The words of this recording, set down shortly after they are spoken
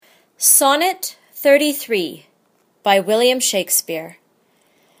Sonnet 33 by William Shakespeare.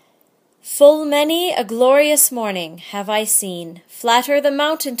 Full many a glorious morning have I seen flatter the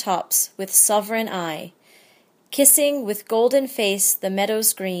mountain tops with sovereign eye, kissing with golden face the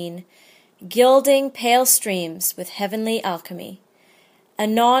meadows green, gilding pale streams with heavenly alchemy.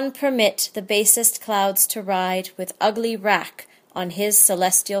 Anon permit the basest clouds to ride with ugly wrack on his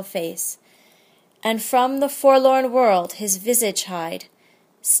celestial face, and from the forlorn world his visage hide,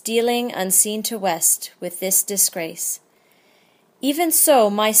 stealing unseen to west with this disgrace. Even so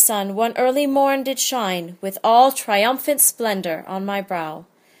my sun one early morn did shine with all triumphant splendor on my brow.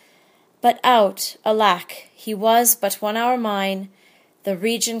 But out, alack, he was but 1 hour mine, the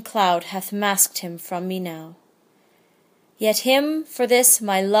region cloud hath masked him from me now. Yet him for this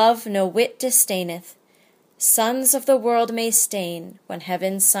my love no whit disdaineth, suns of the world may stain when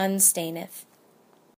heaven's sun staineth.